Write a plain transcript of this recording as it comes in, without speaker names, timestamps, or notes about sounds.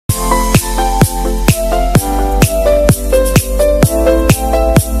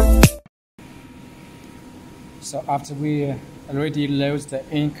So after we already load the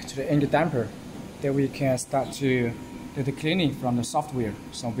ink to the ink damper, then we can start to do the cleaning from the software.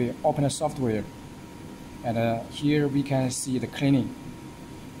 So we open the software, and here we can see the cleaning.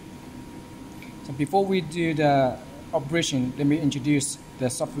 So before we do the operation, let me introduce the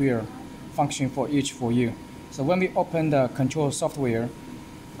software function for each for you. So when we open the control software,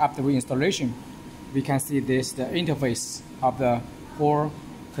 after installation, we can see this the interface of the core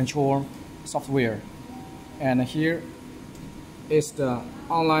control software, and here is the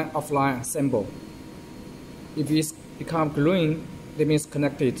online offline symbol. If it becomes green, that means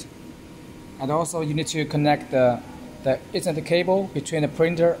connected. And also you need to connect the Ethernet cable between the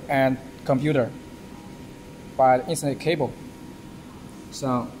printer and computer by the Ethernet cable.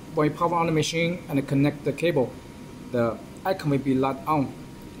 So when you power on the machine and connect the cable, the icon will be light on,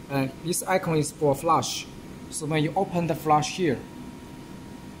 and this icon is for flash. So when you open the flash here,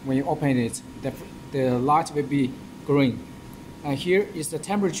 when you open it, the light will be green. And here is the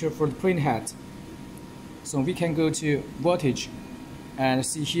temperature for the print head. So we can go to voltage and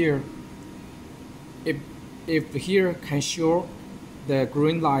see here, if here can show the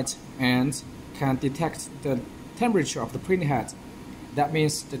green light and can detect the temperature of the print head, that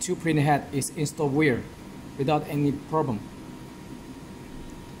means the two print head is installed well without any problem.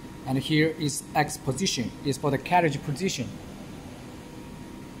 And here is X position, is for the carriage position.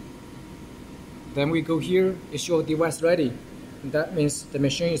 Then we go here, it shows device ready. That means the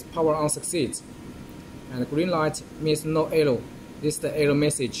machine is power on succeeds. And the green light means no error. This is the error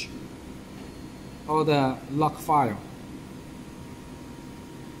message or the log file.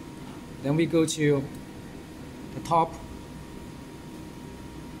 Then we go to the top.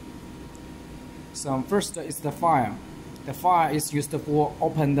 So first is the file. The file is used for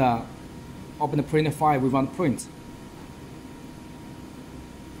open the print file we want to print.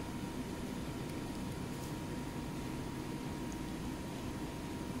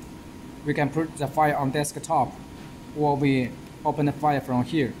 We can put the file on desktop, or we open the file from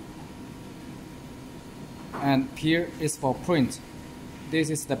here. And here is for print.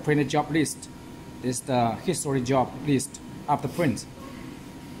 This is the print job list. This is the history job list of the print.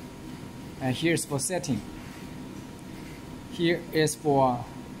 And here's for setting. Here is for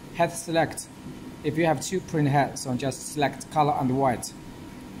head select. If you have two print heads, so just select color and white.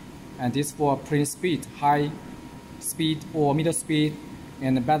 And this for print speed, high speed or middle speed,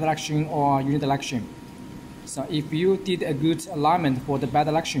 and bad action or unit action. So if you did a good alignment for the bad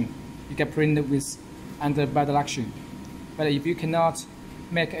action, you can print with under bad action. But if you cannot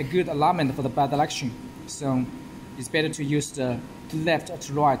make a good alignment for the bad action, so it's better to use the left or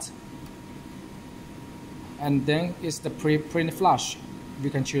to right. And then it's the print flash. We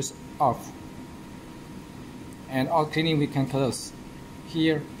can choose off. And all cleaning we can close.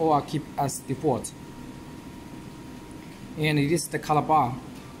 Here or keep as default. And it is the color bar.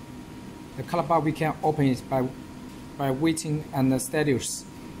 The color bar we can open it by waiting and the status,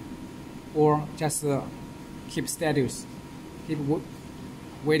 or just keep status, keep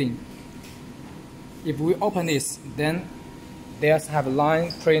waiting. If we open this, then there's have a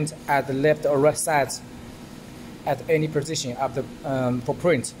line print at the left or right side at any position of the for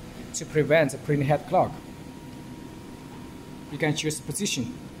print to prevent print head clog. You can choose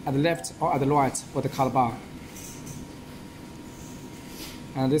position at the left or at the right for the color bar.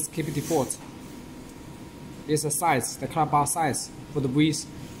 And let's keep it default. This is the size, the color bar size for the width,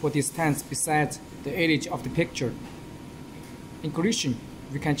 for distance beside the edge of the picture. Inclusion,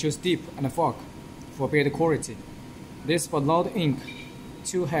 we can choose deep and fog for better quality. This for load ink,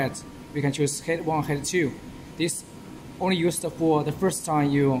 two heads, we can choose head 1, head 2. This only used for the first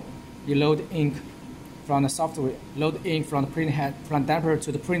time you load ink from the software, load ink from the print head, from damper to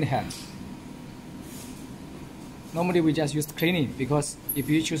the print head. Normally we just use cleaning, because if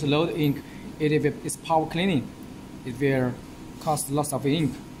you choose load ink, it's power cleaning. It will cost lots of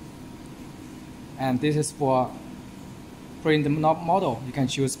ink. And this is for print model. You can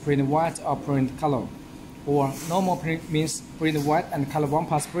choose print white or print color. Or normal print means print white and color one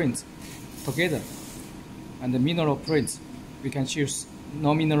pass print together. And the mineral print, we can choose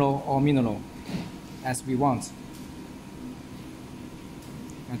no mineral or mineral as we want.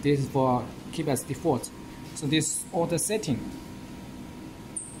 And this is for keep as default. So this is all the setting.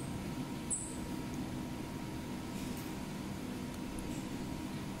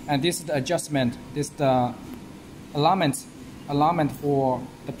 And this is the adjustment. This is the alignment for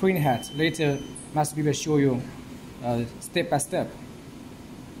the print head. Later, Master will show you step by step.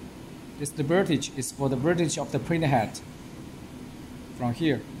 This the voltage is for the voltage of the print head from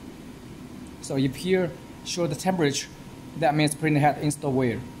here. So if here show the temperature, that means print head installed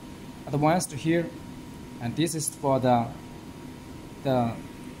well. Advanced here, And this is for the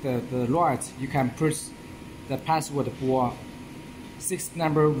right. You can put the password for 6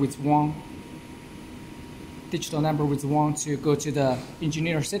 number with 1 digital number with 1 to go to the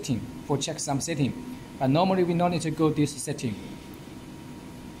engineer setting for check some setting. But normally we don't need to go this setting.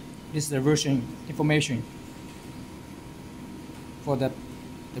 This is the version information for the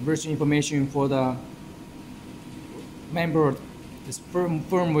version information for the mainboard, this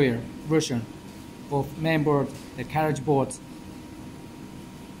firmware version for mainboard, the carriage board.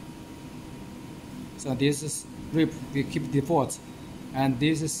 So this is RIP, we keep default, and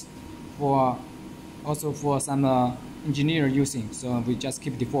this is for also for some engineer using, so we just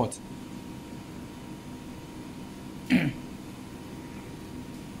keep default.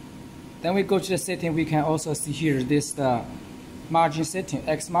 Then we go to the setting. We can also see here this the margin setting,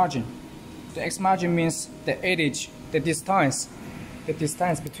 X margin. The X margin means the edge, the distance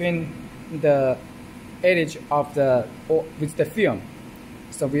between the edge of the with the film.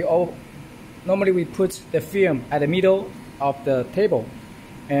 So normally we put the film at the middle of the table,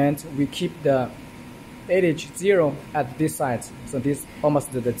 and we keep the edge 0 at this side. So this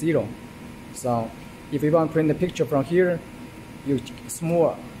almost the 0. So if you want to print the picture from here, you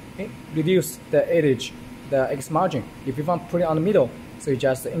reduce the edge, the X margin. If you want to put it on the middle, so you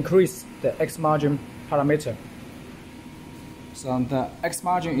just increase the X margin parameter. So the X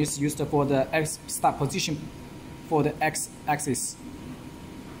margin is used for the X start position for the X axis.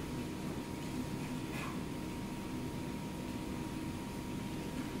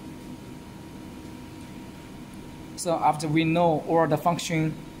 So after we know all the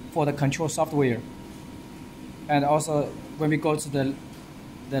function for the control software, and also when we go to the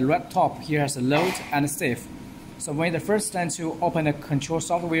red top, here has a load and save. So when the first time to open the control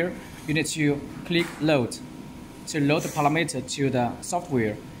software, you need to click load to load the parameter to the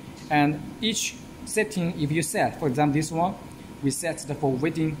software. And each setting, if you set, for example this one, we set the for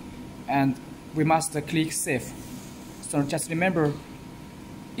waiting, and we must click save. So just remember,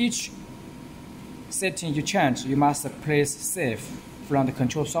 each setting you change, you must place save from the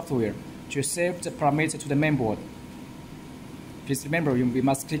control software to save the parameter to the mainboard. Please remember, we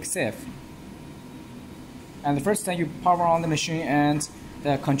must click save. And the first time you power on the machine and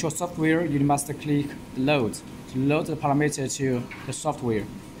the control software, you must click load to load the parameter to the software.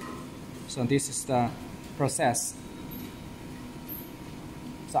 So this is the process.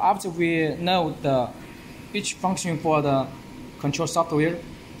 So after we know each function for the control software,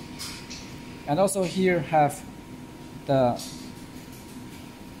 and also here have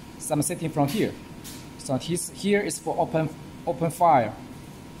some setting from here. So here is for open file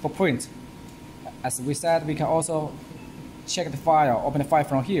for print. As we said, we can also check the file, open the file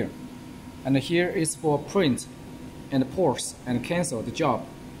from here. And here is for print and pause and cancel the job.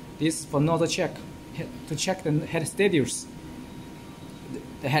 This is for nozzle check, to check the head status,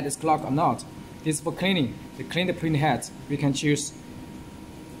 the head is clogged or not. This is for cleaning, to clean the print head. We can choose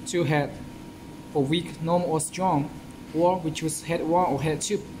 2 head for weak, normal, or strong, or we choose head 1 or head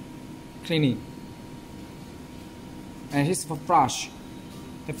 2 cleaning. And this is for flush.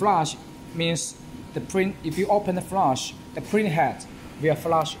 The flush means the print. If you open the flush, the print head will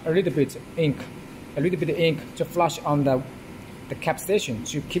flush a little bit ink to flush on the cap station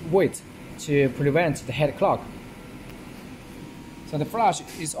to keep weight to prevent the head clog. So the flush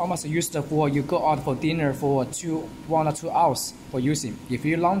is almost used for you go out for dinner for 1 or 2 hours for using. If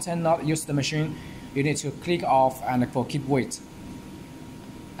you long time not use the machine, you need to click off and for keep weight.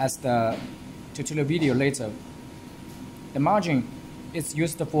 As the tutorial video later. The margin is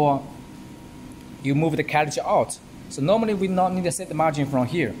used for you move the carriage out. So normally we not need to set the margin from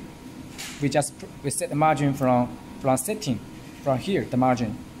here. We set the margin from setting from here, the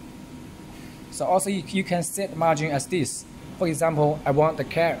margin. So also you can set the margin as this. For example, I want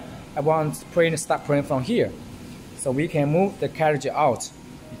print start print from here. So we can move the carriage out.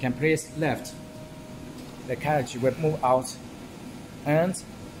 You can place left. The carriage will move out. And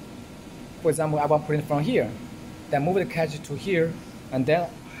for example, I want print from here. Then move the carriage to here, and then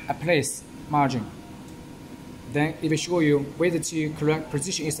I place margin. Then it will show you whether the correct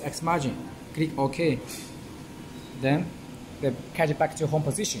position is X margin. Click OK. Then the carriage back to home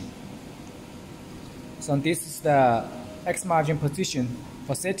position. So this is the X margin position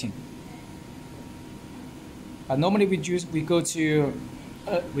for setting. But normally we go to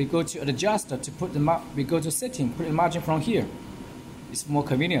adjuster to put we go to setting, put the margin from here. It's more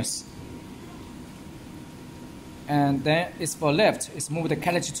convenience. And then it's for left. It's move the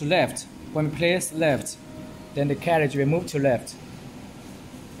carriage to left. When we place left, then the carriage will move to left.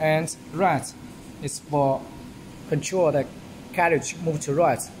 And right is for control the carriage move to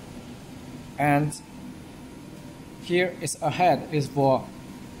right. And Here is ahead is for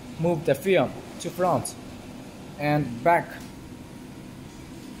move the film to front, and back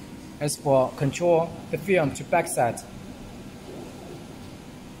is for control the film to backside,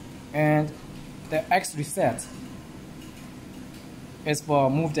 and the X reset is for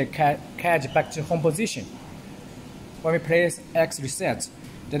move the carriage back to home position. When we press X reset,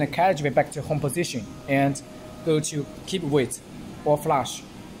 then the carriage will back to home position and go to keep wait or flash.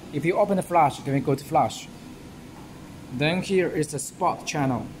 If you open the flash, then we go to flash. Then here is the spot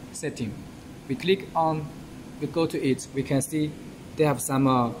channel setting. We click on, we go to it, we can see they have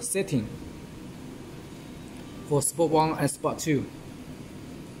some setting for spot 1 and spot 2.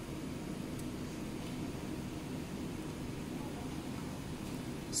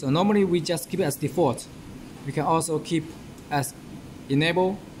 So normally we just keep it as default. We can also keep as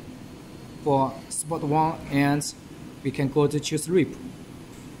enable for spot 1, and we can go to choose RIP.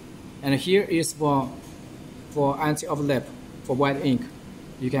 And here is for anti-overlap for white ink.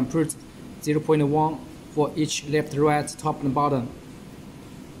 You can put 0.1 for each left, right, top and bottom.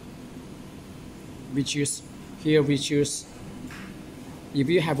 We choose here. We choose if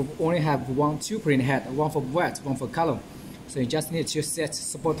you only have two print head, one for white, one for color. So you just need to set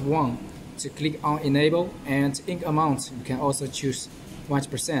spot 1 to click on enable, and ink amount you can also choose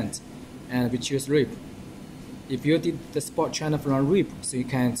 100%, and we choose RIP. If you did the spot channel from RIP, so you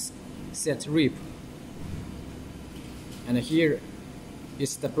can set RIP. And here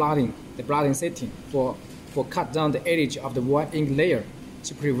is the blotting setting for cut down the edge of the white ink layer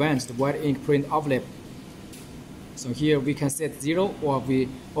to prevent the white ink print overlap. So here we can set 0, or we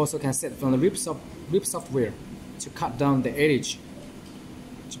also can set from the RIP software to cut down the edge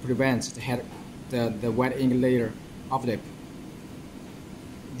to prevent the white ink layer overlap.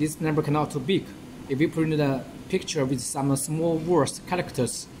 This number cannot too big. If you print a picture with some small words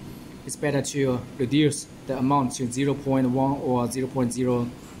characters, it's better to reduce the amount to 0.1 or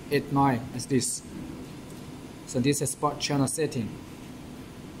 0.089 as this. So this is spot channel setting.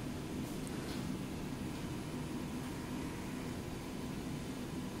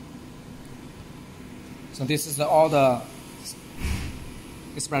 So this is all the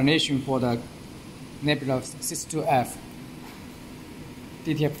explanation for the Nebula 62F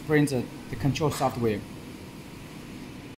DTF printer, the control software.